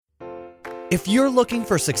If you're looking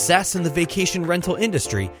for success in the vacation rental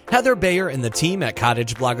industry, Heather Bayer and the team at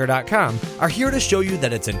cottageblogger.com are here to show you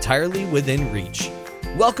that it's entirely within reach.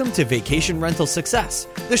 Welcome to Vacation Rental Success,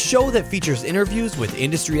 the show that features interviews with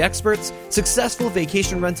industry experts, successful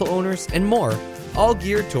vacation rental owners, and more, all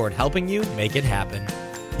geared toward helping you make it happen.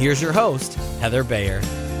 Here's your host, Heather Bayer.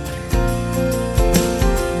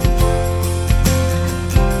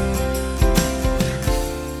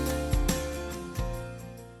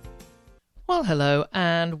 Well, hello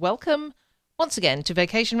and welcome once again to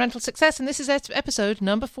Vacation Rental Success, and this is episode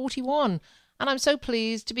number 41, and I'm so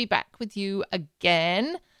pleased to be back with you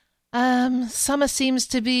again. Summer seems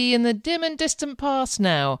to be in the dim and distant past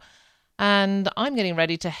now, and I'm getting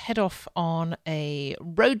ready to head off on a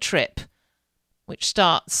road trip, which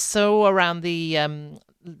starts around the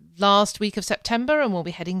last week of September, and we'll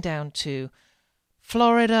be heading down to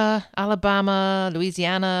Florida, Alabama,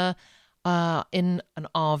 Louisiana in an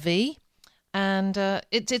RV. And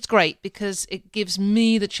it's great because it gives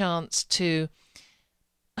me the chance to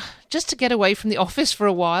get away from the office for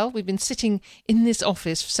a while. We've been sitting in this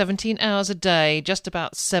office for 17 hours a day, just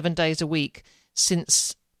about 7 days a week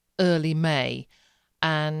since early May.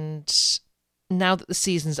 And now that the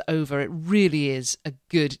season's over, it really is a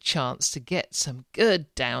good chance to get some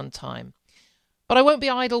good downtime. But I won't be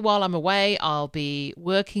idle while I'm away. I'll be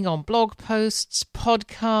working on blog posts,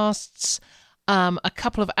 podcasts, a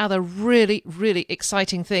couple of other really, really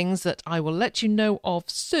exciting things that I will let you know of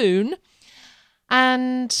soon.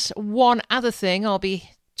 And one other thing, I'll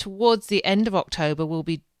be, towards the end of October, we'll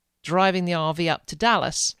be driving the RV up to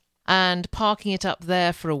Dallas and parking it up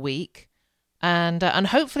there for a week. And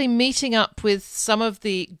hopefully meeting up with some of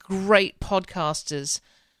the great podcasters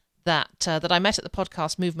that I met at the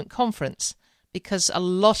Podcast Movement Conference, because a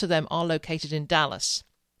lot of them are located in Dallas.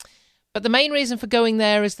 But the main reason for going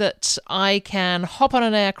there is that I can hop on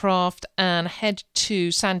an aircraft and head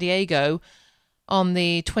to San Diego on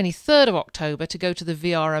the 23rd of October to go to the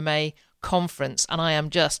VRMA conference. And I am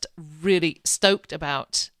just really stoked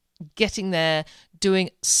about getting there, doing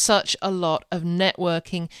such a lot of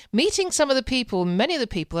networking, meeting some of the people, many of the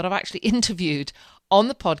people that I've actually interviewed on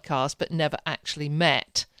the podcast but never actually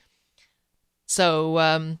met.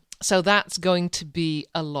 So that's going to be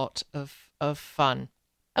a lot of fun.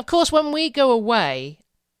 Of course, when we go away,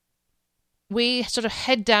 we sort of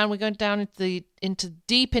head down. We're going down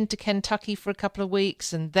deep into Kentucky for a couple of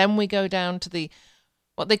weeks, and then we go down to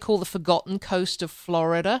what they call the Forgotten Coast of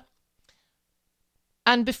Florida.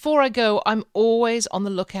 And before I go, I'm always on the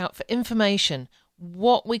lookout for information.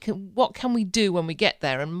 What can we do when we get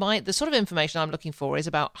there? And the sort of information I'm looking for is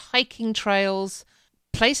about hiking trails,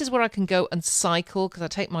 places where I can go and cycle, because I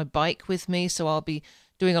take my bike with me, so I'll be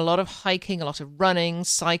doing a lot of hiking, a lot of running,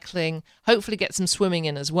 cycling, hopefully get some swimming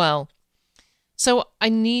in as well. So I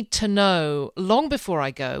need to know, long before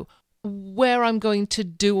I go, where I'm going to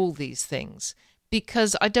do all these things,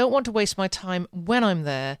 because I don't want to waste my time when I'm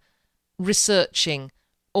there researching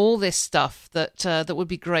all this stuff that would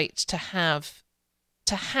be great to have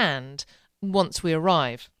to hand once we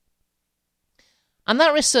arrive. And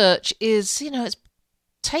that research is, it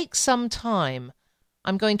takes some time.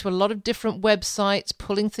 I'm going to a lot of different websites,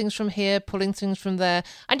 pulling things from here, pulling things from there.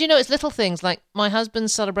 And it's little things like my husband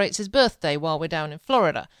celebrates his birthday while we're down in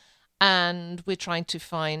Florida, and we're trying to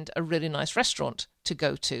find a really nice restaurant to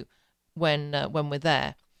go to when we're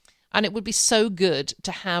there. And it would be so good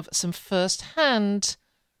to have some first-hand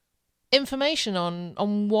information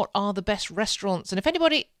on what are the best restaurants. And if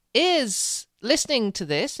anybody is listening to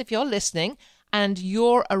this, if you're listening and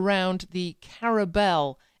you're around the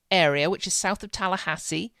Carrabelle area, which is south of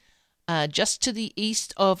Tallahassee, just to the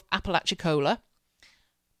east of Apalachicola,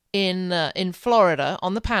 in Florida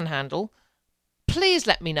on the Panhandle, please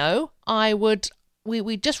let me know.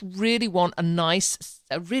 We just really want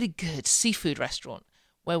a really good seafood restaurant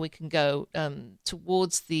where we can go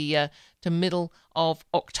towards the middle of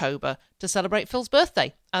October to celebrate Phil's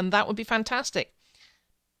birthday, and that would be fantastic.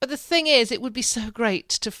 But the thing is, it would be so great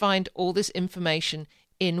to find all this information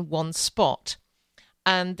in one spot.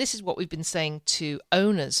 And this is what we've been saying to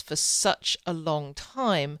owners for such a long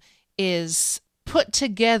time, is put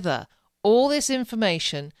together all this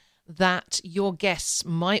information that your guests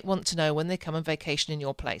might want to know when they come on vacation in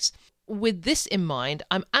your place. With this in mind,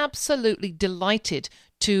 I'm absolutely delighted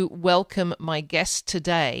to welcome my guest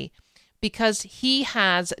today, because he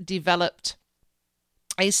has developed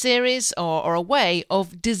a series or a way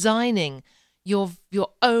of designing your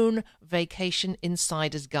own Vacation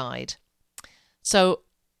Insider's Guide. So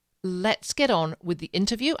let's get on with the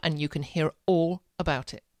interview, and you can hear all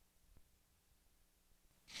about it.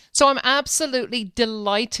 So I'm absolutely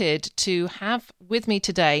delighted to have with me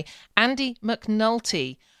today Andy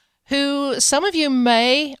McNulty, who some of you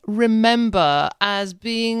may remember as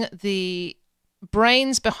being the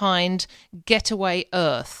brains behind Getaway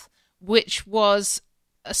Earth, which was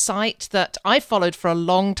a site that I followed for a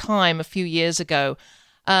long time a few years ago.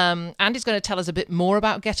 Andy's going to tell us a bit more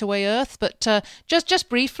about Getaway Earth, but just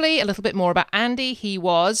briefly, a little bit more about Andy. He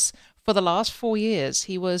was, for the last 4 years,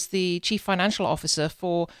 he was the Chief Financial Officer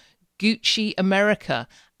for Gucci America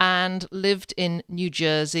and lived in New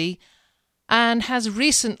Jersey, and has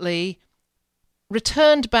recently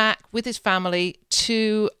returned back with his family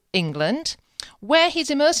to England, where he's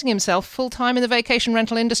immersing himself full-time in the vacation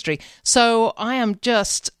rental industry. So I am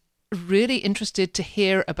just really interested to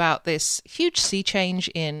hear about this huge sea change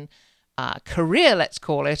in career, let's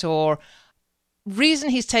call it, or reason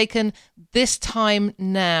he's taken this time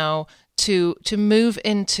now to move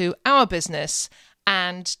into our business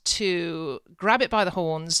and to grab it by the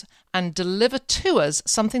horns and deliver to us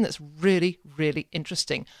something that's really, really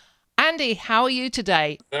interesting. Andy, how are you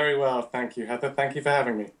today? Very well, thank you, Heather. Thank you for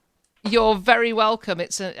having me. You're very welcome.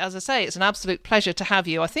 As I say, it's an absolute pleasure to have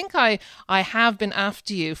you. I think I have been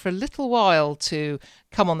after you for a little while to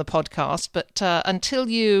come on the podcast, but until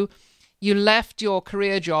you left your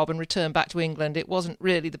career job and returned back to England, it wasn't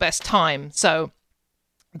really the best time. So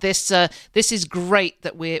this is great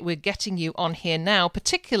that we're getting you on here now,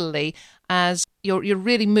 particularly as you're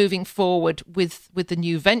really moving forward with the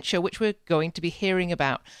new venture, which we're going to be hearing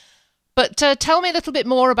about. But tell me a little bit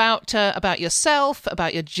more about yourself,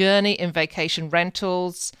 about your journey in vacation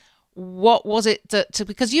rentals. What was it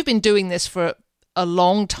because you've been doing this for a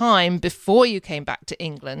long time before you came back to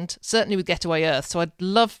England, certainly with Getaway Earth. So I'd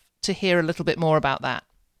love to hear a little bit more about that.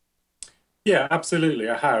 Yeah, absolutely.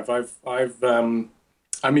 I have.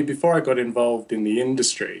 Before I got involved in the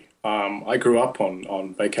industry, I grew up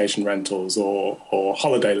on vacation rentals or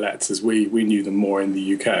holiday lets, as we knew them more in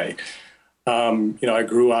the UK. I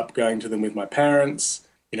grew up going to them with my parents.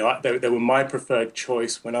 They were my preferred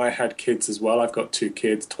choice when I had kids as well. I've got 2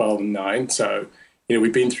 kids, 12 and 9. So,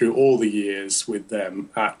 we've been through all the years with them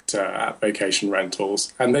at vacation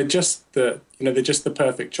rentals, and they're just the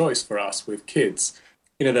perfect choice for us with kids.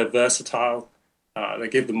 They're versatile. They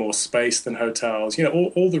give them more space than hotels.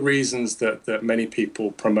 All the reasons that many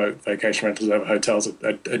people promote vacation rentals over hotels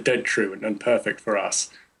are dead true and perfect for us.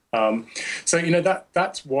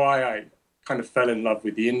 That's why I kind of fell in love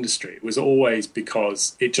with the industry. It was always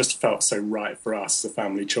because it just felt so right for us as a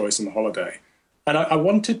family choice on the holiday. And I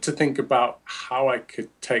wanted to think about how I could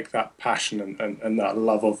take that passion and that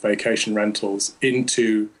love of vacation rentals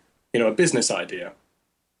into, a business idea.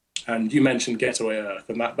 And you mentioned Getaway Earth,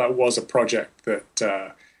 and that was a project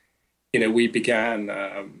that, we began,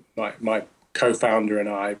 my co-founder and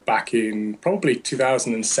I, back in probably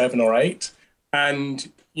 2007 or 8.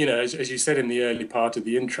 And as you said in the early part of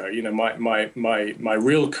the intro, my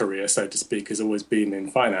real career, so to speak, has always been in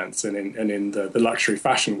finance and in the luxury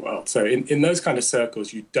fashion world. So in those kind of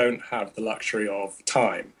circles, you don't have the luxury of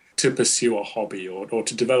time to pursue a hobby or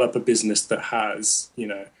to develop a business that has,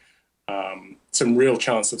 some real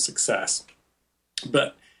chance of success.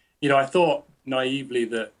 But, I thought naively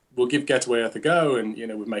that we'll give Getaway Earth a go and,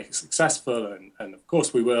 we'll make it successful. And of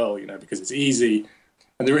course we will, because it's easy.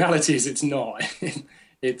 And the reality is it's not.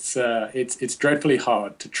 It's dreadfully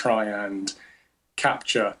hard to try and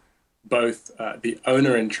capture both the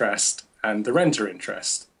owner interest and the renter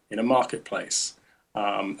interest in a marketplace.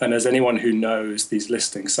 And as anyone who knows these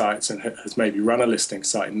listing sites and has maybe run a listing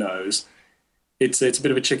site knows, it's a bit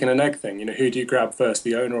of a chicken and egg thing. Who do you grab first,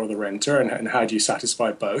 the owner or the renter, and how do you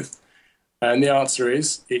satisfy both? And the answer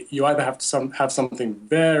is you either have to have something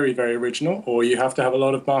very, very original, or you have to have a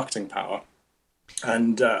lot of marketing power.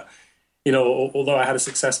 And although I had a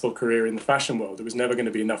successful career in the fashion world, there was never going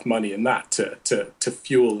to be enough money in that to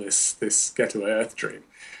fuel this Getaway Earth dream.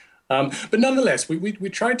 But nonetheless, we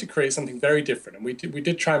tried to create something very different, and we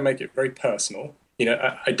did try and make it very personal.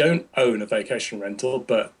 I don't own a vacation rental,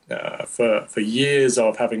 but for years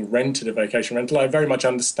of having rented a vacation rental, I very much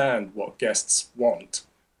understand what guests want,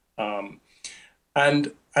 and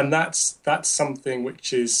that's something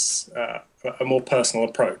which is a more personal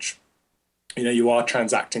approach. You are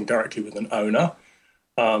transacting directly with an owner,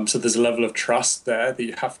 so there's a level of trust there that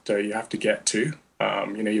you have to get to.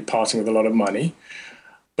 You're parting with a lot of money,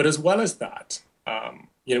 but as well as that,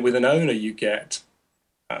 with an owner you get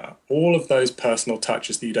all of those personal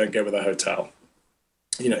touches that you don't get with a hotel.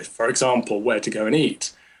 For example, where to go and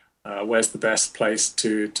eat, where's the best place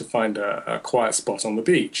to find a quiet spot on the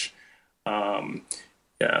beach.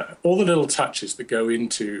 Yeah, all the little touches that go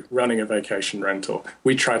into running a vacation rental,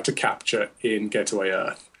 we tried to capture in Getaway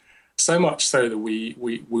Earth. So much so that we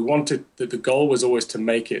wanted, that the goal was always to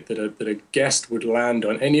make it that a guest would land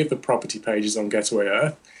on any of the property pages on Getaway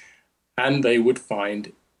Earth, and they would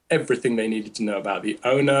find everything they needed to know about the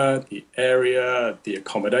owner, the area, the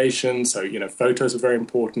accommodation. So, photos are very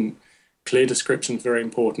important, clear descriptions very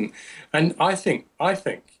important. And I think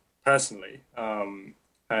personally, of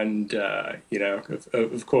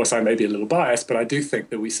course, I may be a little biased, but I do think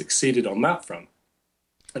that we succeeded on that front.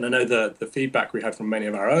 And I know the feedback we had from many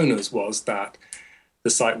of our owners was that the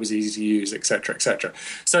site was easy to use, et cetera, et cetera.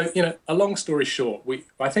 So, a long story short,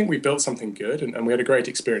 I think we built something good and we had a great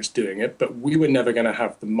experience doing it, but we were never going to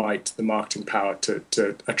have the marketing power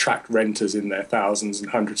to attract renters in their thousands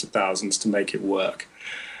and hundreds of thousands to make it work.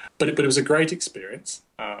 But it was a great experience.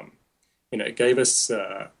 It gave us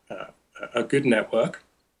a good network.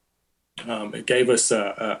 It gave us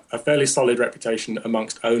a fairly solid reputation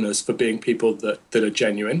amongst owners for being people that are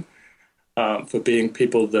genuine, for being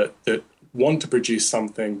people that want to produce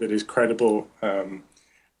something that is credible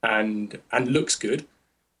and looks good.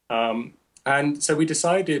 And so we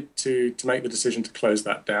decided to make the decision to close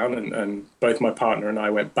that down, and both my partner and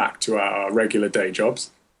I went back to our regular day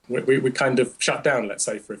jobs. We kind of shut down, let's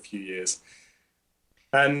say, for a few years.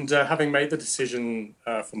 And having made the decision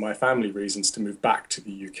for my family reasons to move back to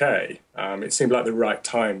the UK, it seemed like the right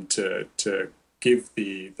time to give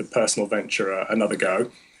the personal venture another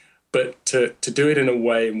go, but to do it in a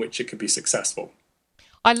way in which it could be successful.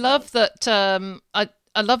 I love that. I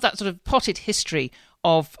love that sort of potted history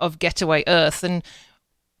of Getaway Earth. And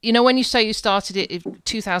when you say you started it in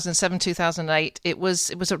 2007, 2008, it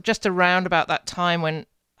was just around about that time when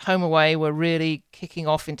HomeAway were really kicking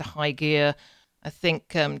off into high gear. I think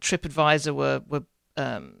TripAdvisor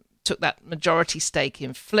took that majority stake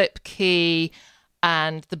in Flipkey,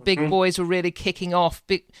 and the big boys were really kicking off.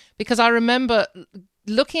 Because I remember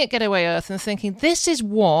looking at Getaway Earth and thinking, this is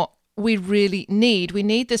what we really need. We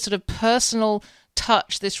need this sort of personal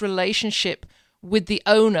touch, this relationship with the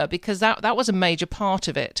owner, because that was a major part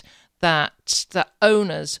of it, that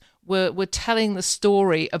owners were telling the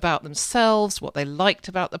story about themselves, what they liked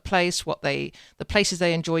about the place, the places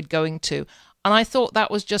they enjoyed going to. And I thought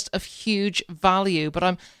that was just of huge value.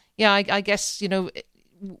 But I guess,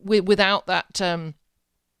 without that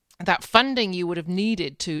funding you would have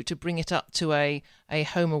needed to bring it up to a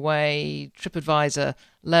HomeAway, TripAdvisor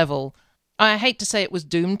level, I hate to say it was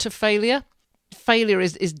doomed to failure. Failure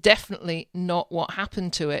is definitely not what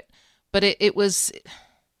happened to it. But it was,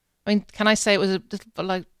 can I say it was a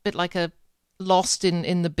bit like a lost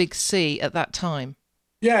in the big sea at that time?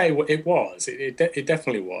 Yeah, it was. It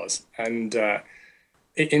definitely was. And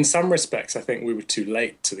in some respects, I think we were too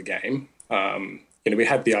late to the game. We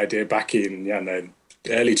had the idea back in the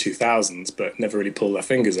early 2000s, but never really pulled our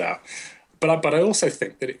fingers out. But I also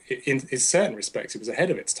think that in certain respects, it was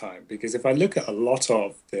ahead of its time, because if I look at a lot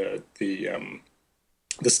of the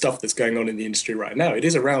stuff that's going on in the industry right now, it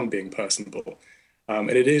is around being personable,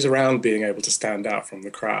 and it is around being able to stand out from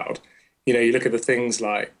the crowd. You look at the things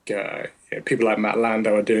like people like Matt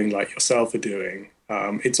Landau are doing, like yourself are doing.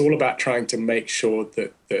 It's all about trying to make sure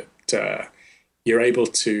that you're able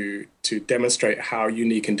to demonstrate how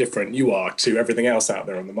unique and different you are to everything else out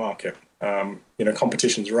there on the market.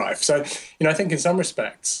 Competition's rife. So, I think in some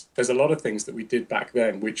respects, there's a lot of things that we did back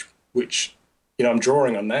then, which I'm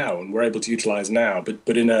drawing on now and we're able to utilize now,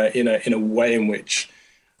 but in a way in which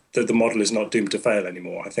the model is not doomed to fail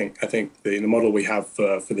anymore. I think the model we have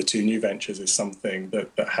for the two new ventures is something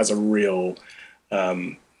that has a real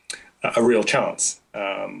chance,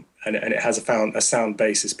 and it has a sound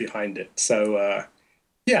basis behind it. So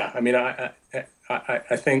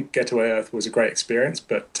I think Getaway Earth was a great experience,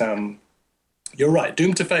 but you're right,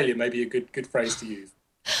 doomed to failure may be a good phrase to use.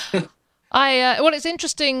 It's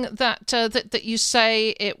interesting that you say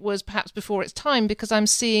it was perhaps before its time, because I'm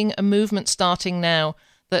seeing a movement starting now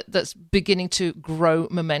that's beginning to grow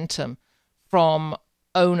momentum from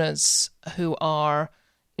owners who are,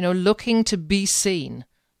 looking to be seen.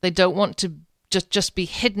 They don't want to just be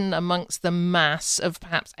hidden amongst the mass of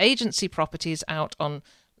perhaps agency properties out on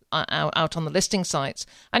the listing sites,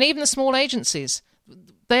 and even the small agencies.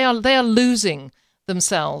 They are losing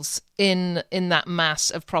themselves in that mass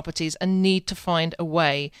of properties and need to find a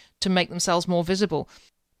way to make themselves more visible.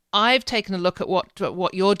 I've taken a look at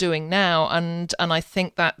what you're doing now, and I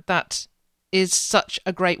think that is such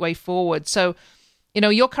a great way forward. So,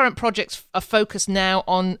 your current projects are focused now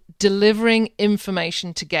on delivering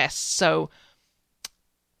information to guests. So,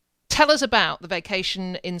 tell us about the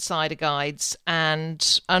Vacation Insider Guides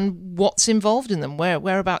and what's involved in them.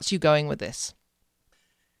 Whereabouts are you going with this?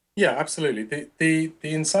 Yeah, absolutely. The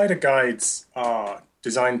insider guides are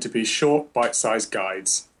designed to be short, bite-sized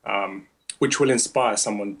guides, which will inspire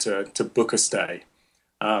someone to book a stay.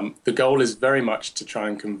 The goal is very much to try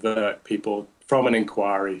and convert people from an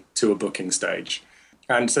inquiry to a booking stage.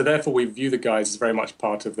 And so therefore we view the guides as very much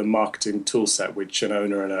part of the marketing tool set which an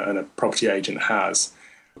owner and a property agent has.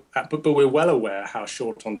 But we're well aware how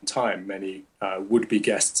short on time many would-be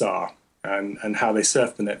guests are and how they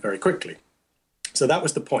surf the net very quickly. So that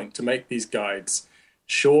was the point, to make these guides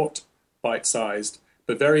short, bite-sized,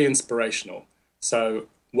 but very inspirational. So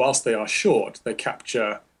whilst they are short, they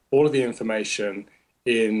capture all of the information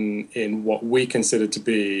in what we consider to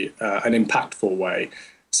be an impactful way.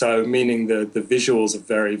 So meaning the visuals are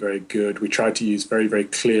very, very good. We try to use very, very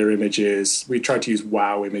clear images. We try to use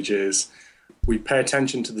wow images. We pay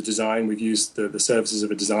attention to the design. We've used the services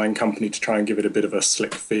of a design company to try and give it a bit of a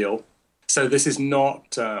slick feel. So this is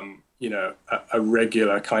not, a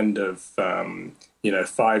regular kind of,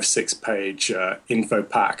 5-6 page info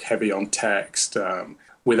pack heavy on text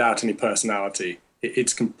without any personality.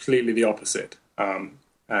 It's completely the opposite.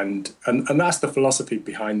 And that's the philosophy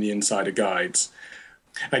behind the insider guides.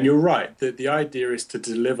 And you're right, the idea is to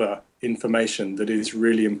deliver information that is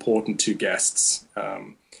really important to guests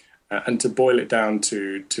and to boil it down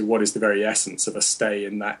to what is the very essence of a stay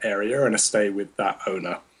in that area and a stay with that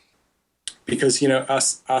owner. Because,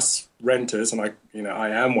 us renters, and I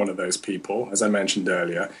am one of those people, as I mentioned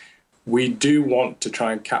earlier, we do want to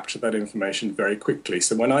try and capture that information very quickly.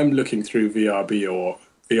 So when I'm looking through VRB or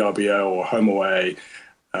VRBO or HomeAway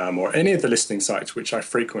or any of the listing sites, which I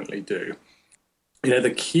frequently do,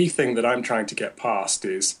 the key thing that I'm trying to get past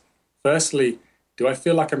is, firstly, do I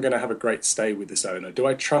feel like I'm going to have a great stay with this owner? Do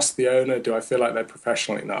I trust the owner? Do I feel like they're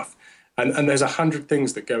professional enough? And there's 100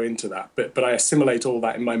 things that go into that, but I assimilate all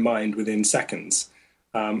that in my mind within seconds.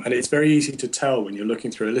 And it's very easy to tell when you're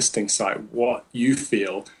looking through a listing site what you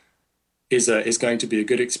feel is going to be a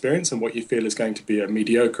good experience and what you feel is going to be a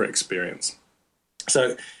mediocre experience.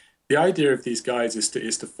 So the idea of these guides is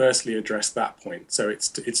to firstly address that point. So it's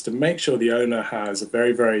to make sure the owner has a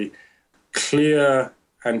very, very clear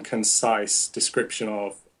and concise description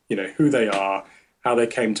of who they are, how they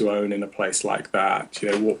came to own in a place like that.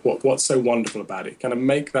 What's so wonderful about it? Kind of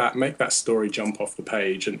make that story jump off the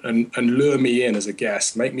page and lure me in as a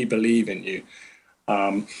guest, make me believe in you.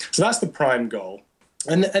 So that's the prime goal.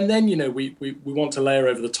 And then we want to layer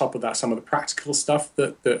over the top of that some of the practical stuff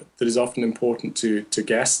that is often important to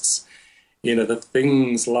guests. The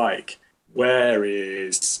things like, where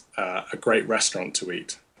is a great restaurant to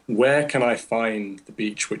eat? Where can I find the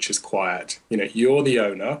beach which is quiet? You're the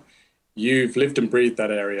owner. You've lived and breathed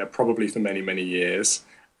that area probably for many, many years,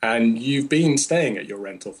 and you've been staying at your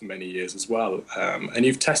rental for many years as well, and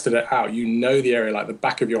you've tested it out. You know the area like the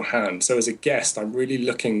back of your hand. So as a guest, I'm really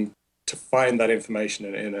looking to find that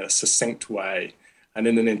information in a succinct way and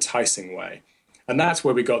in an enticing way. And that's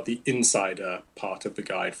where we got the insider part of the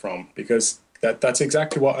guide from, because that's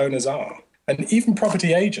exactly what owners are. And even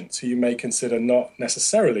property agents, who you may consider not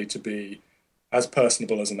necessarily to be as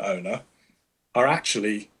personable as an owner, are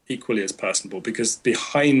actually equally as personable, because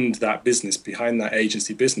behind that business, behind that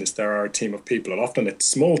agency business, there are a team of people, and often a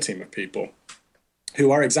small team of people,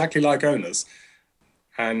 who are exactly like owners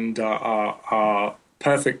and are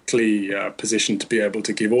perfectly positioned to be able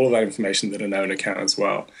to give all that information that an owner can as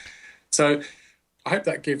well. So I hope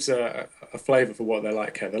that gives a flavour for what they're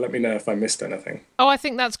like, Heather. Let me know if I missed anything. Oh, I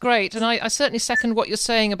think that's great. And I certainly second what you're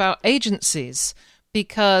saying about agencies,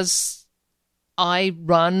 because I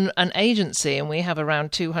run an agency and we have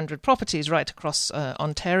around 200 properties right across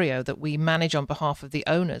Ontario that we manage on behalf of the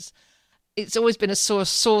owners. It's always been a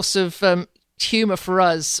source of humour for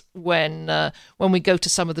us when we go to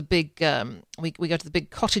some of the big we go to the big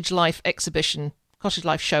Cottage Life exhibition, Cottage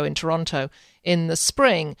Life show in Toronto in the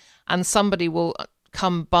spring, and somebody will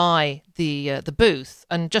come by the booth.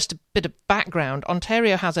 And just a bit of background: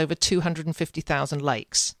 Ontario has over 250,000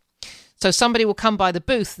 lakes. So somebody will come by the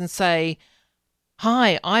booth and say,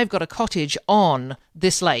 "Hi, I've got a cottage on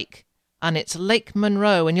this lake, and it's Lake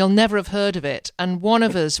Monroe, and you'll never have heard of it." And one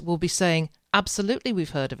of us will be saying, "Absolutely,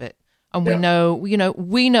 we've heard of it, and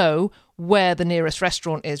we know where the nearest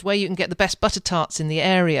restaurant is, where you can get the best butter tarts in the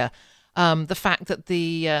area, the fact that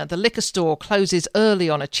the liquor store closes early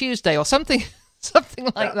on a Tuesday or something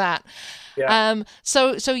like that." Yeah.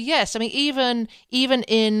 So yes, I mean, even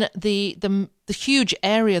in the huge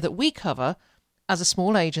area that we cover as a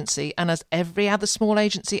small agency, and as every other small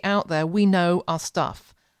agency out there, we know our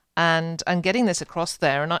stuff, and getting this across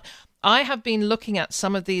there. And I have been looking at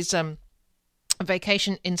some of these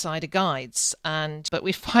Vacation Insider Guides, but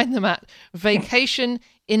we find them at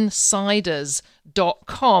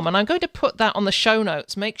vacationinsiders.com, and I'm going to put that on the show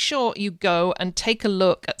notes. Make sure you go and take a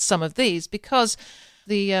look at some of these, because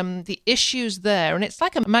the issues there, and it's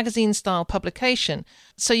like a magazine style publication,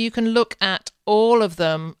 so you can look at all of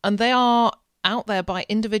them, and they are out there by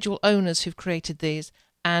individual owners who've created these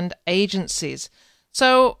and agencies.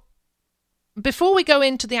 So before we go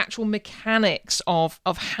into the actual mechanics of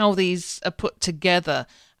how these are put together,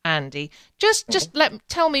 Andy, just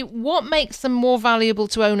tell me what makes them more valuable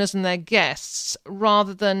to owners and their guests,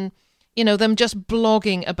 rather than, them just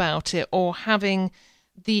blogging about it or having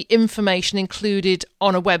the information included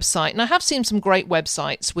on a website. And I have seen some great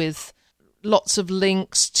websites with lots of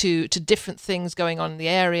links to different things going on in the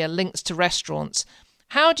area, links to restaurants.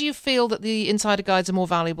 How do you feel that the Insider Guides are more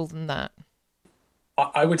valuable than that?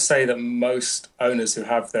 I would say that most owners who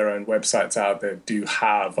have their own websites out there do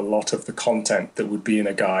have a lot of the content that would be in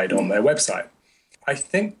a guide on their website. I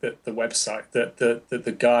think that the website, that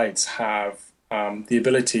the guides have the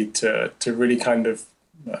ability to really kind of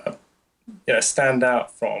stand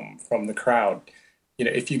out from the crowd.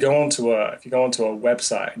 If you go onto a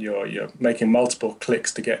website and you're making multiple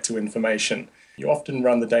clicks to get to information, you often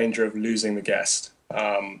run the danger of losing the guest.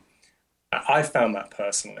 I found that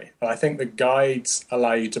personally. And I think the guides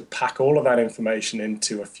allow you to pack all of that information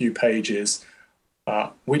into a few pages,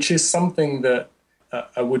 which is something that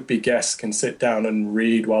a would-be guest can sit down and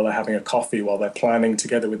read while they're having a coffee, while they're planning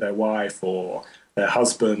together with their wife or their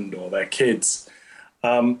husband or their kids.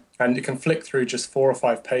 And you can flick through just 4 or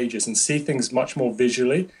 5 pages and see things much more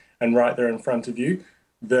visually and right there in front of you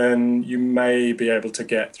than you may be able to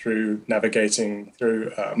get through navigating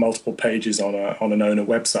through multiple pages on an owner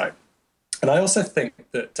website. And I also think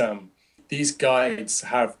that these guides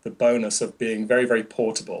have the bonus of being very, very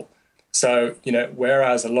portable. So,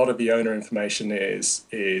 whereas a lot of the owner information is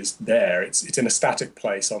there, it's in a static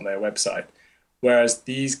place on their website. Whereas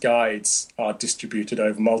these guides are distributed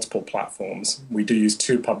over multiple platforms. We do use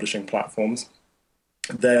 2 publishing platforms.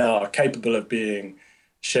 They are capable of being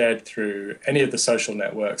shared through any of the social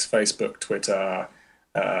networks, Facebook, Twitter,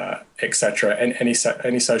 etc., any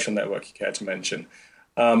social network you care to mention.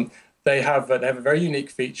 They have a very unique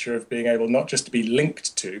feature of being able not just to be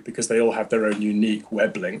linked to, because they all have their own unique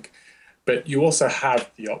web link, but you also have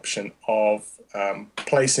the option of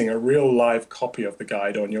placing a real live copy of the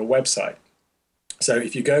guide on your website. So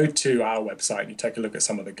if you go to our website and you take a look at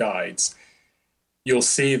some of the guides, you'll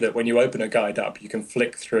see that when you open a guide up, you can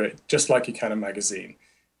flick through it just like you can a magazine.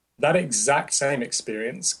 That exact same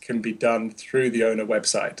experience can be done through the owner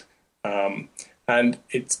website. And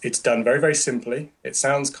it's done very, very simply. It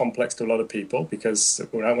sounds complex to a lot of people because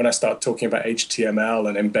when I start talking about HTML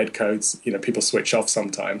and embed codes, people switch off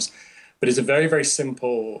sometimes. But it's a very, very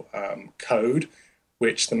simple code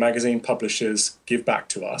which the magazine publishers give back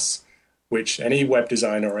to us, which any web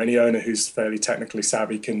designer or any owner who's fairly technically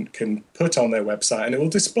savvy can put on their website, and it will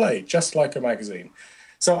display just like a magazine.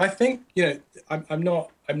 So I think, I'm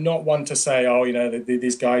not one to say,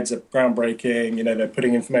 these guides are groundbreaking, they're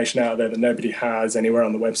putting information out there that nobody has anywhere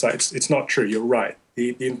on the website. It's not true. You're right.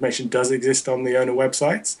 The information does exist on the owner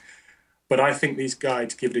websites, but I think these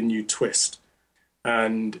guides give it a new twist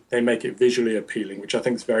and they make it visually appealing, which I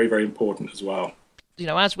think is very, very important as well.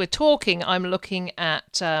 As we're talking, I'm looking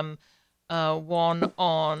at one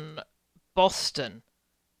on Boston.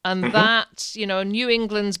 And that's, New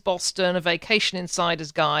England's Boston, a Vacation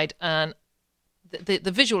Insider's Guide, and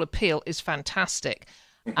the visual appeal is fantastic.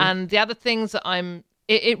 And the other things that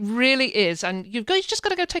it really is, and you've just got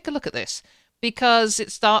to go take a look at this, because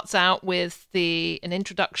it starts out with an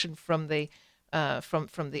introduction from the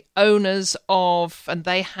owners of, and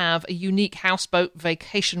they have a unique houseboat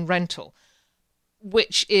vacation rental,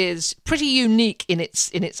 which is pretty unique in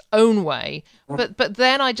its own way. But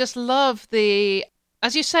then I just love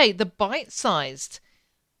as you say, the bite-sized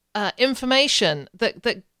information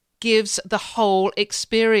that gives the whole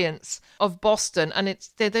experience of Boston, and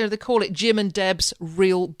they call it Jim and Deb's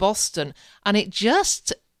Real Boston, and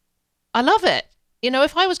I love it.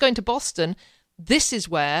 If I was going to Boston, this is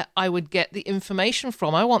where I would get the information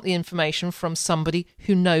from. I want the information from somebody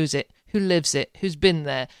who knows it, who lives it, who's been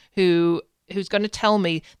there, who's going to tell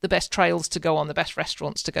me the best trails to go on, the best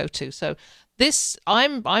restaurants to go to. So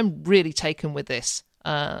I'm really taken with this.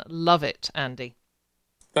 Love it, Andy.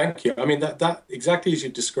 Thank you. I mean, that exactly as you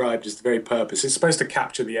described is the very purpose. It's supposed to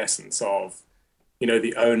capture the essence of,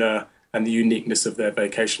 the owner and the uniqueness of their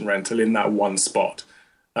vacation rental in that one spot.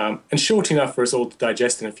 And short enough for us all to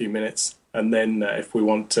digest in a few minutes. And then if we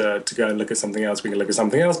want to go and look at something else, we can look at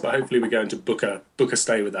something else. But hopefully we're going to book a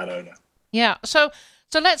stay with that owner. Yeah. So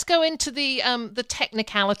So let's go into the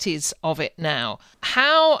technicalities of it now.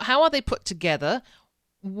 How are they put together?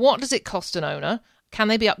 What does it cost an owner? Can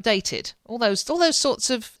they be updated? All those sorts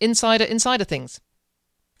of insider things.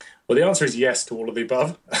 Well, the answer is yes to all of the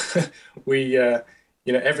above.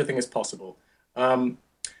 Everything is possible. How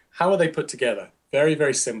are they put together? Very,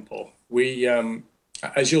 very simple. We,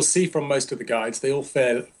 as you'll see from most of the guides, they all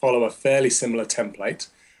follow a fairly similar template.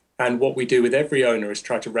 And what we do with every owner is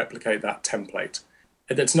try to replicate that template.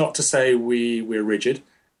 And that's not to say we're rigid.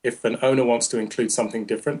 If an owner wants to include something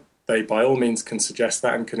different, they by all means can suggest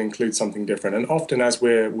that and can include something different. And often as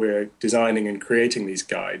we're designing and creating these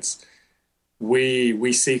guides,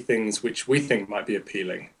 we see things which we think might be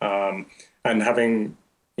appealing. And having,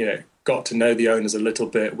 got to know the owners a little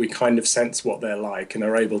bit, we kind of sense what they're like and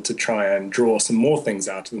are able to try and draw some more things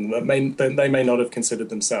out of them that they may not have considered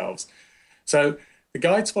themselves. So the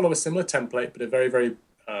guides follow a similar template, but are very, very,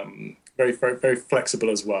 very, very, very flexible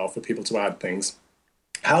as well for people to add things.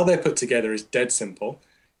 How they're put together is dead simple.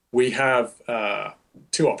 We have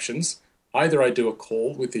two options. Either I do a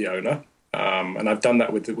call with the owner, and I've done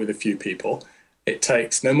that with a few people. It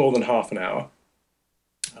takes no more than half an hour.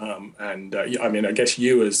 I guess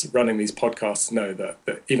you as running these podcasts know that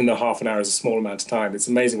even though half an hour is a small amount of time, it's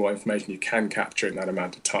amazing what information you can capture in that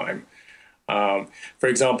amount of time. For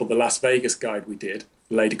example, the Las Vegas guide we did,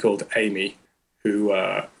 a lady called Amy, who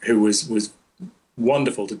was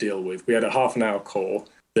wonderful to deal with. We had a half an hour call.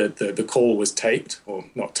 The call was taped, or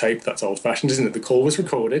not taped, that's old-fashioned, isn't it? The call was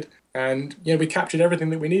recorded, and we captured everything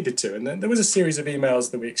that we needed to. And then there was a series of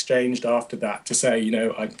emails that we exchanged after that to say,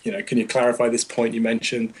 can you clarify this point you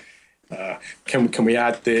mentioned? Can we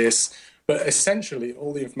add this? But essentially,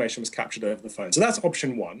 all the information was captured over the phone. So that's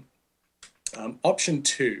option one. Option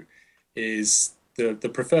two is the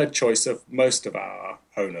preferred choice of most of our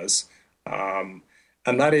owners.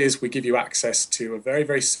 And that is we give you access to a very,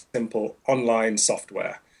 very simple online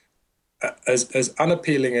software. As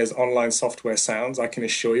unappealing as online software sounds, I can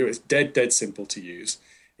assure you it's dead simple to use.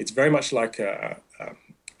 It's very much like a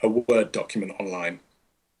Word document online.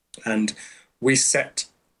 And we set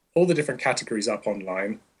all the different categories up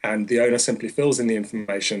online, and the owner simply fills in the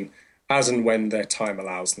information as and when their time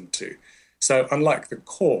allows them to. So unlike the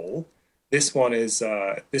call, this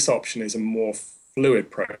option is a more fluid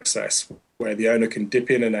process where the owner can dip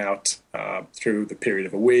in and out through the period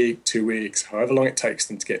of a week, 2 weeks, however long it takes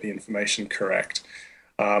them to get the information correct.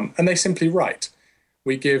 And they simply write.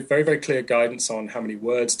 We give very, very clear guidance on how many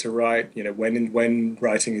words to write, when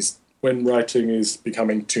writing is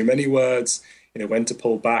becoming too many words, when to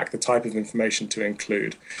pull back, the type of information to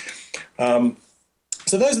include.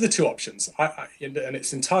 So those are the two options, and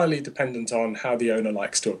it's entirely dependent on how the owner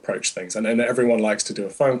likes to approach things. And everyone likes to do a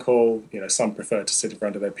phone call. Some prefer to sit in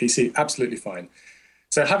front of their PC. Absolutely fine.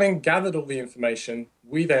 So having gathered all the information,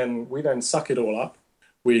 we then suck it all up.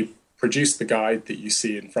 We produce the guide that you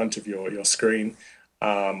see in front of your screen.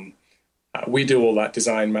 We do all that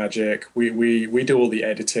design magic. We do all the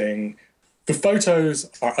editing. The photos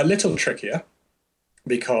are a little trickier,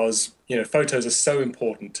 because photos are so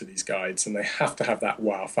important to these guides, and they have to have that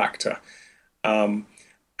wow factor.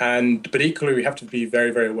 But equally, we have to be very,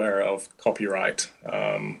 very aware of copyright,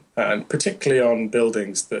 and particularly on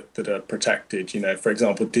buildings that are protected. For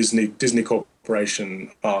example, Disney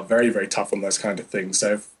Corporation are very, very tough on those kind of things.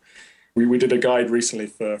 So we did a guide recently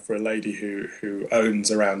for a lady who owns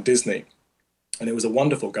around Disney, and it was a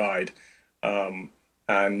wonderful guide.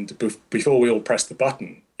 And before we all pressed the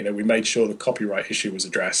button, we made sure the copyright issue was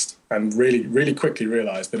addressed, and really, really quickly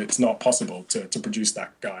realized that it's not possible to produce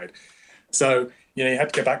that guide. So, you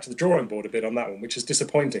had to go back to the drawing board a bit on that one, which is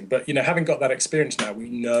disappointing. But, having got that experience now, we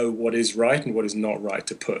know what is right and what is not right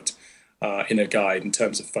to put in a guide in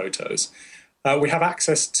terms of photos. We have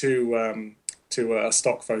access to a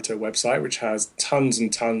stock photo website, which has tons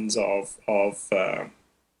and tons of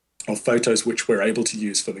photos which we're able to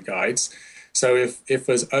use for the guides. So if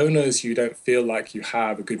as owners you don't feel like you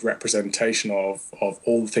have a good representation of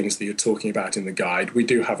all the things that you're talking about in the guide, we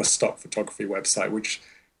do have a stock photography website which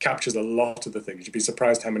captures a lot of the things. You'd be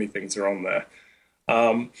surprised how many things are on there.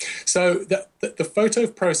 So the photo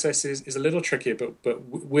process is a little trickier, but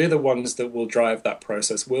we're the ones that will drive that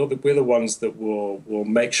process. We're the ones that will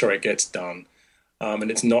make sure it gets done.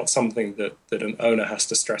 And it's not something that an owner has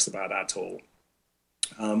to stress about at all.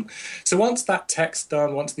 So once that text's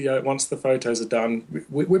done, once the photos are done,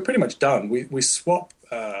 we're pretty much done. We swap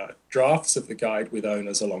drafts of the guide with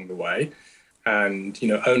owners along the way, and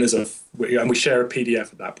owners and we share a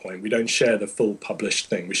PDF at that point. We don't share the full published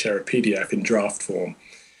thing. We share a PDF in draft form.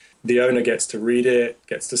 The owner gets to read it,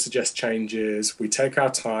 gets to suggest changes. We take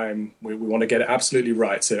our time. We want to get it absolutely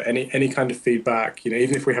right. So any kind of feedback,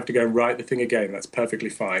 even if we have to go and write the thing again, that's perfectly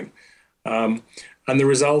fine. And the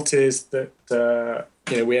result is that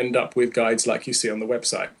we end up with guides like you see on the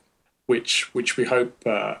website, which we hope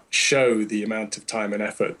show the amount of time and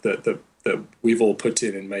effort that we've all put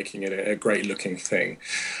in making it a great looking thing.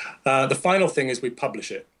 The final thing is we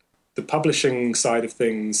publish it. The publishing side of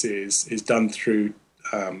things is done through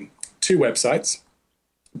two websites,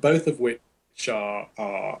 both of which are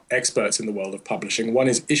experts in the world of publishing. One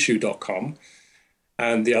is issue.com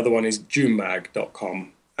and the other one is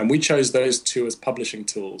joommag.com. And we chose those two as publishing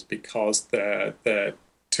tools because they're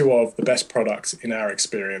two of the best products in our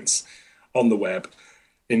experience on the web.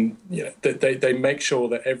 They make sure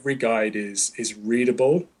that every guide is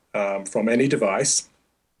readable from any device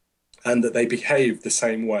and that they behave the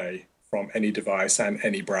same way from any device and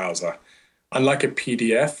any browser. Unlike a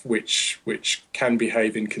PDF, which can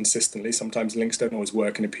behave inconsistently, sometimes links don't always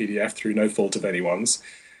work in a PDF through no fault of anyone's,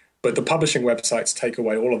 but the publishing websites take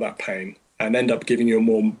away all of that pain and end up giving you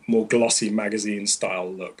a more glossy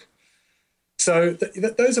magazine-style look. So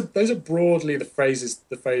those are broadly the phases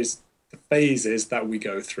that we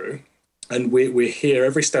go through, and we're here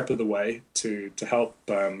every step of the way to help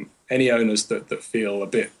any owners that feel a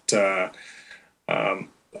bit a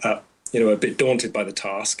bit daunted by the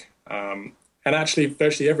task. And actually,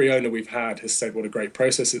 virtually every owner we've had has said what a great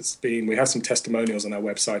process it's been. We have some testimonials on our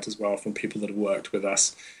website as well from people that have worked with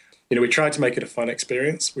us. We try to make it a fun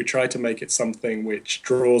experience. We try to make it something which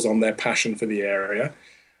draws on their passion for the area.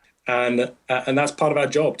 And that's part of our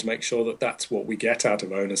job, to make sure that that's what we get out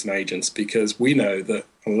of owners and agents, because we know that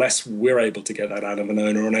unless we're able to get that out of an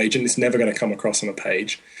owner or an agent, it's never going to come across on a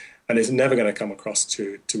page, and it's never going to come across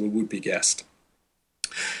to a would-be guest.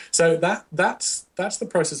 So that's the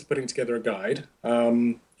process of putting together a guide.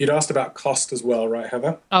 You'd asked about cost as well, right,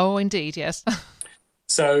 Heather? Oh, indeed, yes.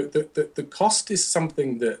 So the cost is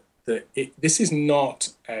something this is not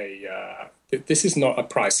a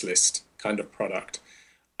price list kind of product.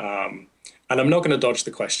 And I'm not going to dodge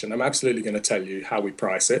the question. I'm absolutely going to tell you how we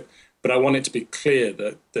price it, but I want it to be clear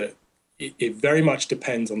that it very much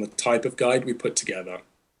depends on the type of guide we put together.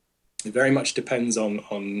 It very much depends on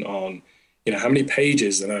how many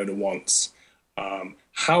pages an owner wants,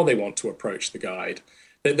 how they want to approach the guide.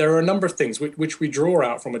 There are a number of things which we draw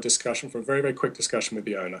out from a very, very quick discussion with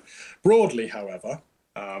the owner. Broadly, however,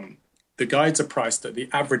 the guides are priced at the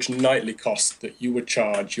average nightly cost that you would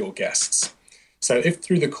charge your guests. So if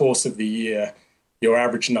through the course of the year, your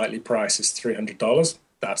average nightly price is $300,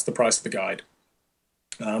 that's the price of the guide.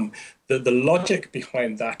 The logic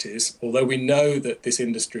behind that is, although we know that this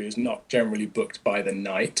industry is not generally booked by the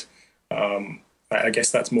night, I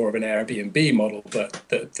guess that's more of an Airbnb model, but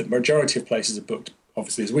the majority of places are booked,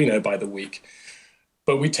 obviously, as we know, by the week.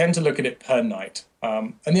 But we tend to look at it per night.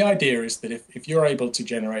 And the idea is that if you're able to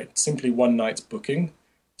generate simply one night's booking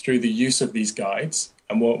through the use of these guides,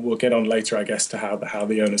 and we'll get on later, I guess, to how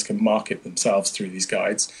the owners can market themselves through these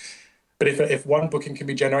guides. But if one booking can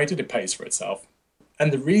be generated, it pays for itself.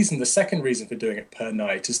 And the second reason for doing it per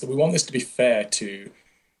night is that we want this to be fair to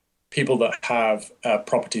people that have a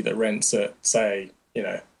property that rents at, say,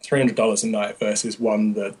 $300 a night versus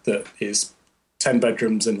one that is 10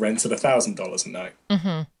 bedrooms and rents at $1,000 a night.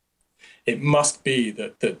 Mm-hmm. It must be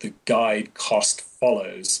that the guide cost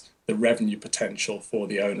follows the revenue potential for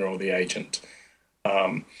the owner or the agent.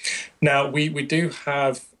 Now, we do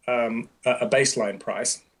have a baseline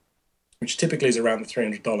price, which typically is around the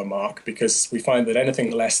 $300 mark, because we find that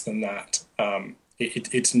anything less than that,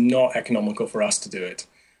 it's not economical for us to do it.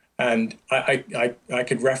 And I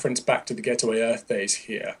could reference back to the Getaway Earth days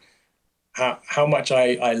here, how much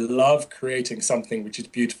I love creating something which is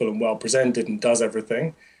beautiful and well presented and does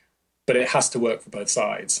everything, but it has to work for both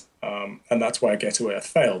sides. And that's why Getaway Earth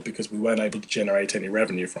failed, because we weren't able to generate any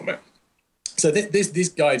revenue from it. So these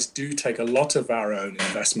guides do take a lot of our own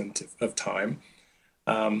investment of time.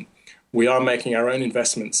 We are making our own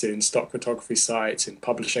investments in stock photography sites, in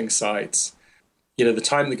publishing sites. The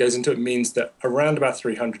time that goes into it means that around about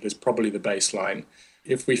 300 is probably the baseline.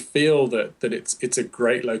 If we feel that it's a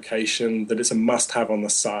great location, that it's a must-have on the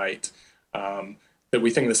site, that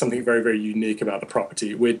we think there's something very, very unique about the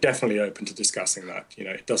property, we're definitely open to discussing that.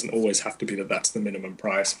 It doesn't always have to be that that's the minimum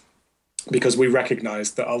price, because we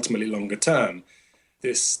recognize that ultimately longer term,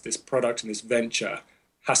 this product and this venture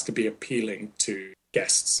has to be appealing to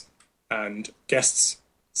guests. And guests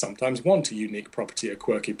sometimes want a unique property, a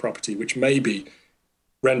quirky property, which may be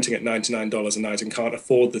renting at $99 a night and can't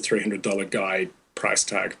afford the $300 guide price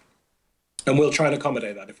tag. And we'll try and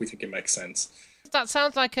accommodate that if we think it makes sense. That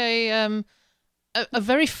sounds like a a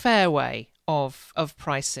very fair way of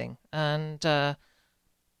pricing, and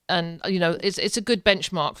it's a good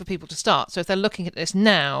benchmark for people to start. So if they're looking at this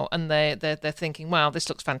now and they're thinking, wow, this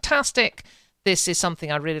looks fantastic, this is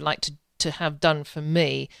something I'd really like to have done for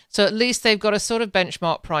me. So at least they've got a sort of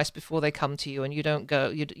benchmark price before they come to you, and you don't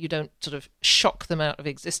sort of shock them out of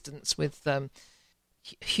existence with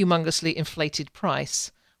humongously inflated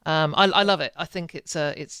price. I love it. I think it's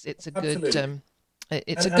a good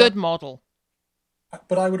good model.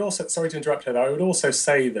 But I would also, sorry to interrupt here, I would also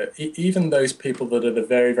say that even those people that are the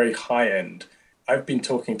very, very high end, I've been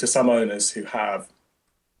talking to some owners who have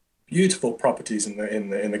beautiful properties in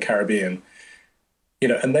the Caribbean,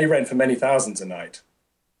 and they rent for many thousands a night.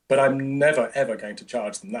 But I'm never ever going to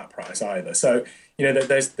charge them that price either. So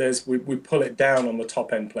we pull it down on the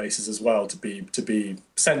top end places as well to be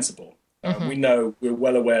sensible. Mm-hmm. We're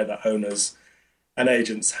well aware that owners and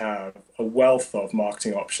agents have a wealth of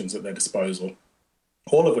marketing options at their disposal,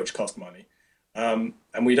 all of which cost money, and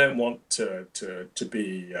we don't want to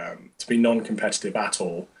be non-competitive at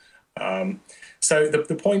all. So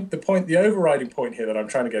the overriding point here that I'm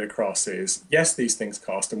trying to get across is, yes, these things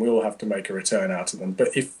cost, and we all have to make a return out of them. But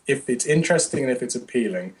if it's interesting and if it's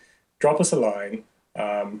appealing, drop us a line,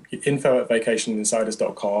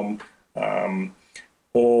 info@vacationinsiders.com,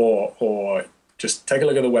 or just take a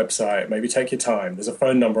look at the website. Maybe take your time. There's a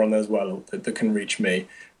phone number on there as well that can reach me.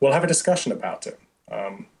 We'll have a discussion about it.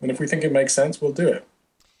 And if we think it makes sense, we'll do it.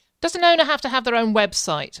 Does an owner have to have their own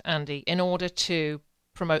website, Andy, in order to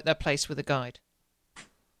promote their place with a guide?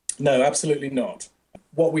 No, absolutely not.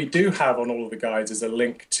 What we do have on all of the guides is a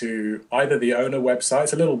link to either the owner website.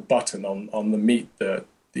 It's a little button on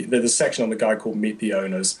the section on the guide called Meet the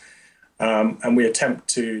Owners. And we attempt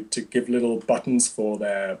to give little buttons for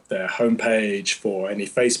their homepage, for any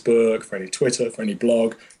Facebook, for any Twitter, for any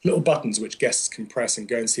blog, little buttons which guests can press and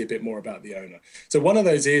go and see a bit more about the owner. So one of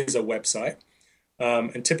those is a website,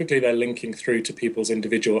 and typically they're linking through to people's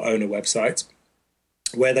individual owner websites.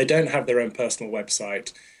 Where they don't have their own personal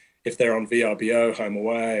website, if they're on VRBO,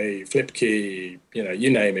 HomeAway, Flipkey, you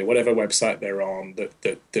name it, whatever website they're on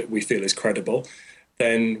that we feel is credible,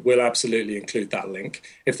 then we'll absolutely include that link.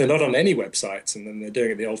 If they're not on any websites and then they're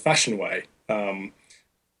doing it the old-fashioned way,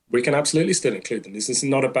 we can absolutely still include them. This is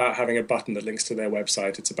not about having a button that links to their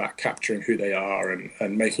website. It's about capturing who they are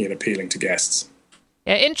and making it appealing to guests.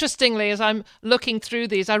 Yeah, interestingly, as I'm looking through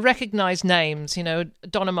these, I recognize names,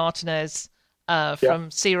 Donna Martinez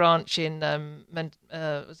from Sea Ranch in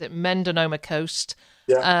Mendonoma Coast,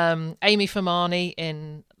 Amy Fermani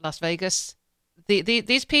in Las Vegas.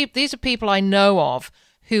 These are people I know of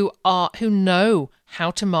who know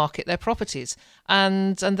how to market their properties,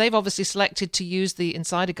 and they've obviously selected to use the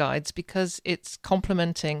Insider Guides because it's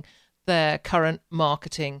complementing their current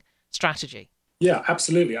marketing strategy. Yeah,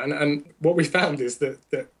 absolutely. And what we found is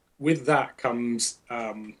that with that comes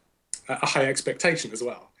a high expectation as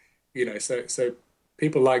well. So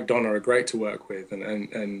people like Donna are great to work with,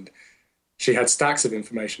 and she had stacks of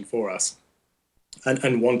information for us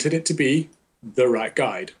and wanted it to be the right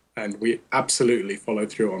guide. And we absolutely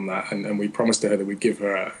followed through on that. And we promised her that we'd give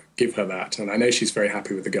her that. And I know she's very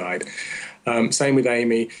happy with the guide. Same with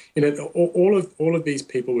Amy. All of these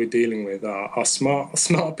people we're dealing with are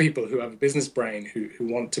smart people who have a business brain who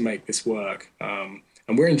want to make this work. And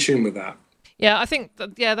we're in tune with that. Yeah, I think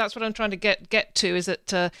that's what I'm trying to get to, is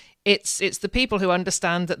that it's the people who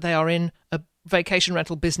understand that they are in a vacation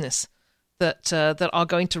rental business that are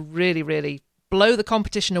going to really, really blow the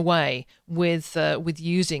competition away with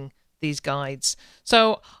using these guides.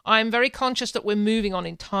 So I'm very conscious that we're moving on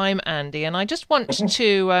in time, Andy, and I just want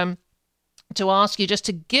to ask you just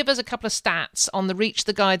to give us a couple of stats on the reach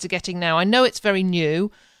the guides are getting now. I know it's very new,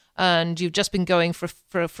 and you've just been going for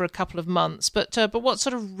a couple of months, but what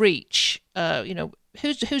sort of reach?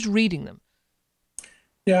 Who's reading them?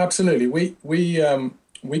 Yeah, absolutely. We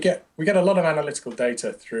get a lot of analytical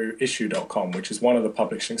data through issue.com, which is one of the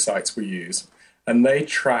publishing sites we use, and they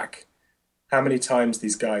track how many times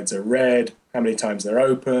these guides are read, how many times they're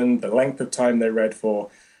open, the length of time they're read for.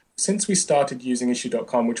 Since we started using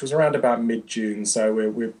issue.com, which was around about mid-June, so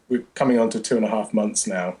we're coming on to 2.5 months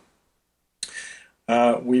now.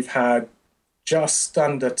 We've had just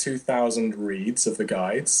under 2,000 reads of the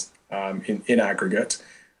guides in aggregate.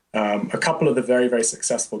 A couple of the very, very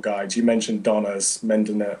successful guides. You mentioned Donna's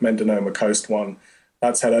Mendonoma Coast one.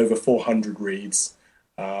 That's had over 400 reads.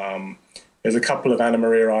 There's a couple of Anna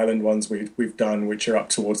Maria Island ones we've done, which are up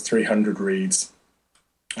towards 300 reads.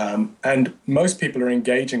 And most people are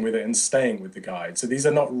engaging with it and staying with the guide. So these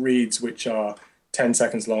are not reads which are 10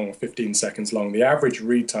 seconds long or 15 seconds long. The average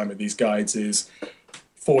read time of these guides is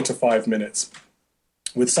 4 to 5 minutes.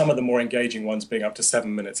 with some of the more engaging ones being up to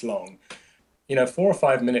 7 minutes long. 4 or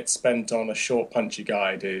 5 minutes spent on a short, punchy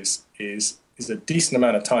guide is a decent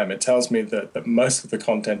amount of time. It tells me that most of the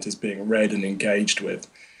content is being read and engaged with.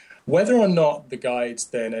 Whether or not the guides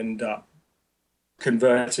then end up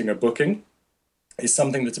converting a booking is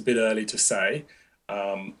something that's a bit early to say.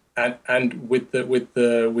 And with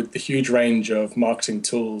the huge range of marketing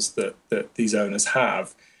tools that these owners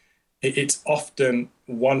have, it's often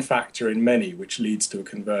one factor in many which leads to a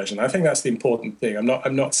conversion. I think that's the important thing.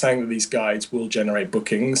 I'm not saying that these guides will generate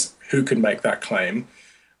bookings. Who can make that claim?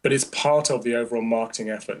 But it's part of the overall marketing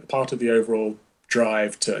effort, part of the overall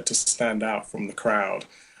drive to stand out from the crowd,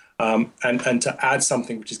 and to add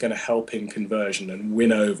something which is going to help in conversion and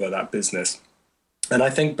win over that business. And I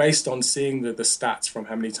think based on seeing the stats from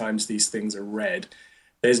how many times these things are read,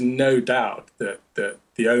 there's no doubt that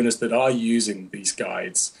the owners that are using these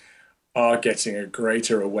guides are getting a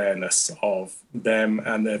greater awareness of them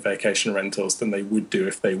and their vacation rentals than they would do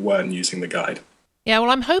if they weren't using the guide. Yeah,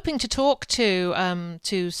 well, I'm hoping to talk to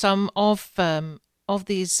some of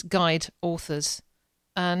these guide authors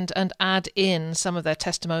and add in some of their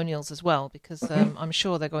testimonials as well, because I'm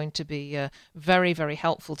sure they're going to be very, very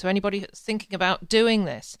helpful to anybody who's thinking about doing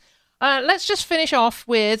this. Let's just finish off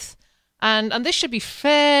with, and this should be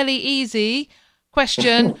fairly easy,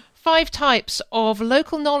 question: 5 types of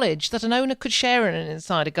local knowledge that an owner could share in an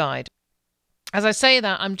insider guide. As I say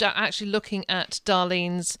that, I'm actually looking at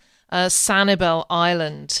Darlene's Sanibel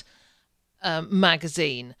Island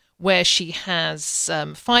magazine, where she has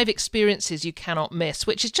 5 experiences you cannot miss,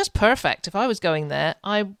 which is just perfect. If I was going there,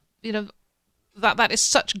 that is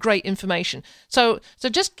such great information. So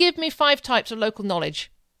just give me 5 types of local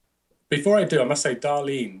knowledge. Before I do, I must say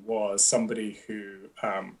Darlene was somebody who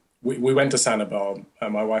we went to Sanibel,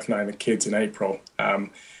 my wife and I and the kids, in April,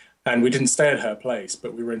 and we didn't stay at her place,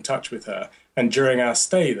 but we were in touch with her. And during our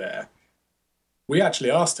stay there, we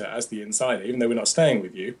actually asked her, as the insider, even though we're not staying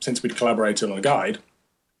with you, since we'd collaborated on a guide,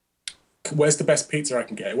 where's the best pizza I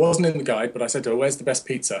can get? It wasn't in the guide, but I said to her, where's the best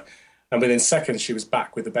pizza? And within seconds, she was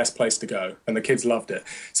back with the best place to go, and the kids loved it.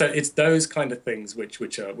 So it's those kind of things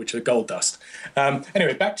which are gold dust.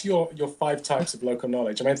 Anyway, back to your 5 types of local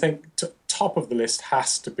knowledge. I mean, I think top of the list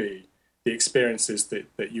has to be the experiences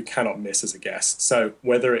that you cannot miss as a guest. So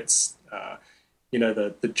whether it's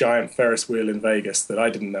the giant Ferris wheel in Vegas that I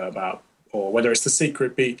didn't know about, or whether it's the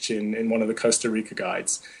secret beach in one of the Costa Rica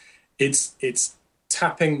guides, it's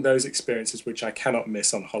tapping those experiences which I cannot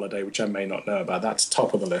miss on holiday, which I may not know about. That's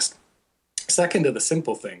top of the list. Second are the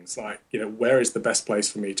simple things like, where is the best place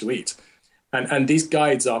for me to eat? And these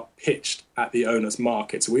guides are pitched at the owner's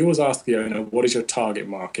market. So we always ask the owner, what is your target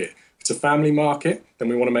market? If it's a family market, then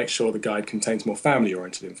we want to make sure the guide contains more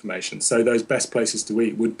family-oriented information. So those best places to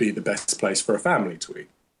eat would be the best place for a family to eat.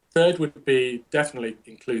 Third would be definitely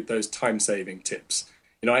include those time-saving tips.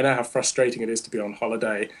 I know how frustrating it is to be on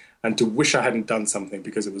holiday and to wish I hadn't done something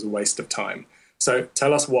because it was a waste of time. So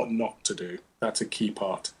tell us what not to do. That's a key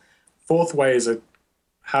part. Fourth way is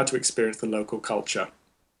how to experience the local culture.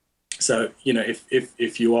 So,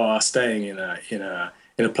 if you are staying in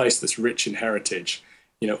a place that's rich in heritage,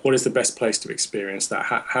 what is the best place to experience that?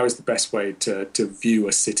 How is the best way to view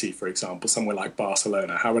a city, for example, somewhere like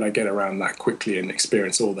Barcelona? How would I get around that quickly and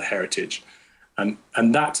experience all the heritage? And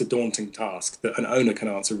that's a daunting task that an owner can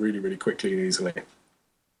answer really, really quickly and easily.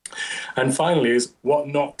 And finally is what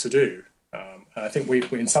not to do. I think we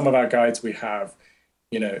in some of our guides we have,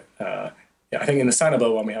 I think in the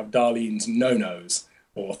Sanibel one we have Darlene's no-nos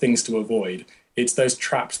or things to avoid. It's those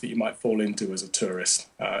traps that you might fall into as a tourist.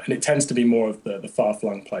 And it tends to be more of the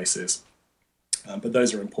far-flung places. But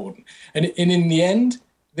those are important. And in the end,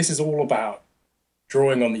 this is all about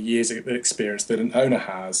drawing on the years of experience that an owner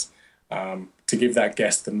has to give that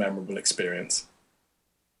guest a memorable experience.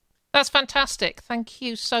 That's fantastic. Thank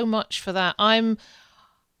you so much for that.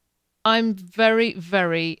 I'm very,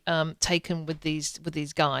 very taken with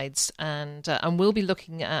these guides, and we'll be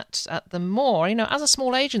looking at them more. As a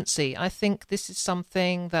small agency, I think this is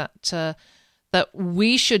something that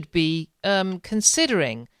we should be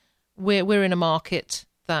considering. We're in a market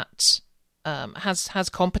that has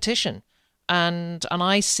competition, and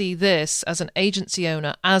I see this as an agency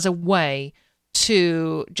owner as a way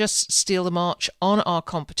to just steal the march on our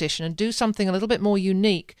competition and do something a little bit more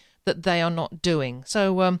unique that they are not doing.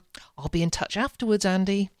 So I'll be in touch afterwards,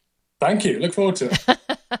 Andy. Thank you. Look forward to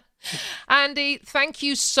it. Andy, thank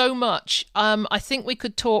you so much. I think we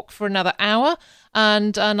could talk for another hour,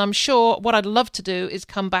 and I'm sure what I'd love to do is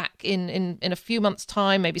come back in a few months'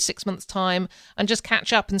 time, maybe 6 months' time, and just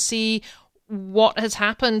catch up and see what has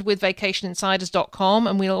happened with vacationinsiders.com.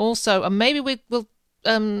 And we'll also, and maybe we'll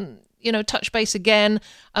touch base again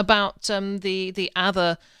about the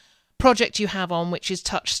other project you have on, which is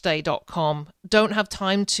touchstay.com. Don't have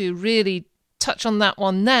time to really touch on that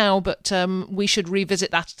one now, but we should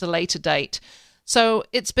revisit that at a later date. So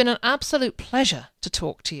it's been an absolute pleasure to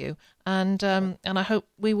talk to you, and I hope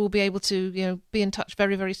we will be able to be in touch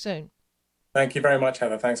very, very soon. Thank you very much,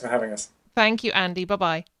 Heather. Thanks for having us. Thank you, Andy.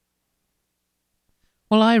 Bye-bye.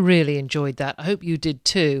 Well, I really enjoyed that. I hope you did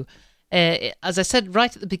too. As I said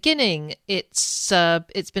right at the beginning, it's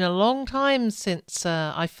been a long time since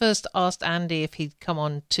I first asked Andy if he'd come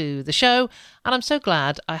on to the show, and I'm so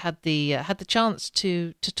glad I had the chance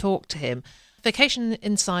to talk to him. Vacation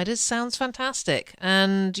Insiders sounds fantastic,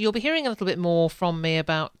 and you'll be hearing a little bit more from me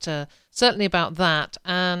about certainly about that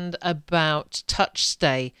and about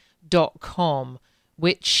touchstay.com,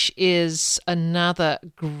 which is another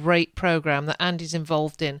great program that Andy's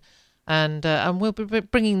involved in. And we'll be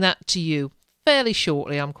bringing that to you fairly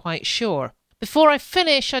shortly, I'm quite sure. Before I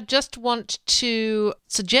finish, I just want to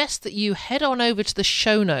suggest that you head on over to the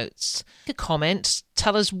show notes, make a comment,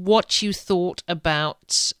 tell us what you thought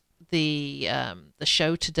about the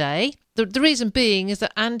show today. The reason being is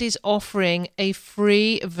that Andy's offering a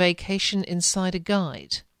free Vacation Insider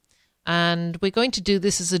guide. And we're going to do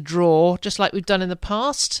this as a draw, just like we've done in the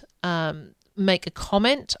past. Make a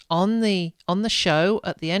comment on the show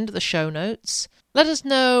at the end of the show notes. Let us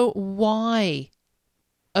know why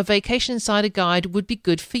a Vacation Insider guide would be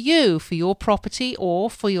good for you, for your property or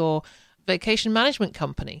for your vacation management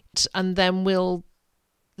company. And then we'll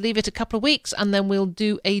leave it a couple of weeks, and then we'll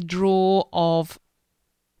do a draw of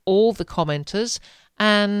all the commenters,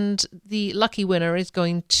 and the lucky winner is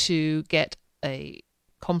going to get a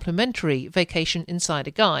complimentary Vacation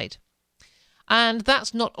Insider guide. And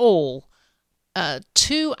that's not all.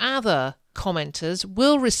 2 other commenters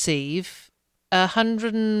will receive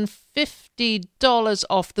 $150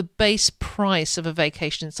 off the base price of a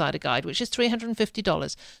Vacation Insider guide, which is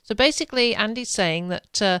 $350. So basically, Andy's saying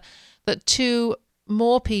that 2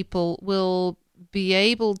 more people will be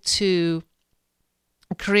able to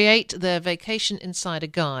create their Vacation Insider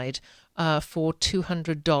guide for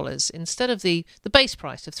 $200 instead of the base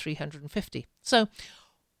price of $350. So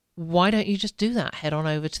why don't you just do that? Head on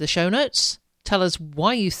over to the show notes. Tell us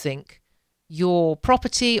why you think your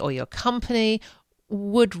property or your company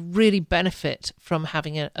would really benefit from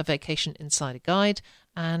having a Vacation Insider guide,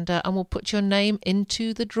 and we'll put your name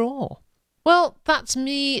into the draw. Well, that's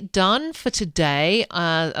me done for today.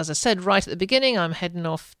 As I said right at the beginning, I'm heading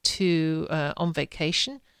off to on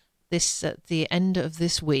vacation at the end of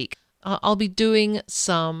this week. I'll be doing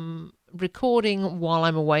some recording while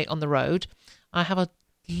I'm away on the road. I have a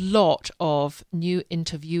lot of new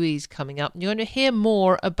interviewees coming up. You're going to hear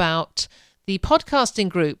more about the podcasting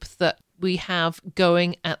group that we have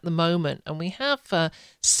going at the moment. And we have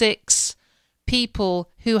 6 people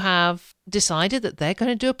who have decided that they're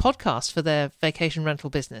going to do a podcast for their vacation rental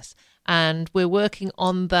business. And we're working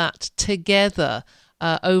on that together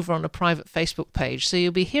over on a private Facebook page. So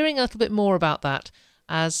you'll be hearing a little bit more about that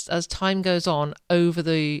as time goes on over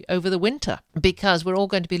the winter, because we're all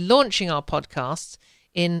going to be launching our podcasts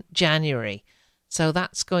in January. So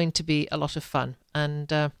that's going to be a lot of fun.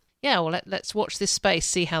 And let's watch this space,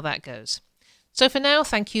 see how that goes. So for now,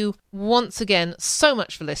 thank you once again so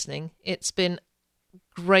much for listening. It's been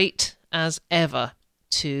great as ever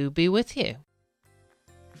to be with you.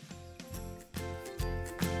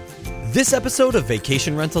 This episode of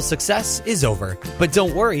Vacation Rental Success is over, but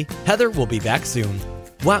don't worry, Heather will be back soon.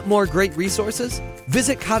 Want more great resources?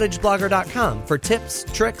 Visit cottageblogger.com for tips,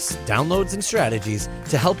 tricks, downloads, and strategies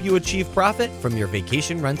to help you achieve profit from your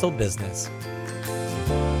vacation rental business.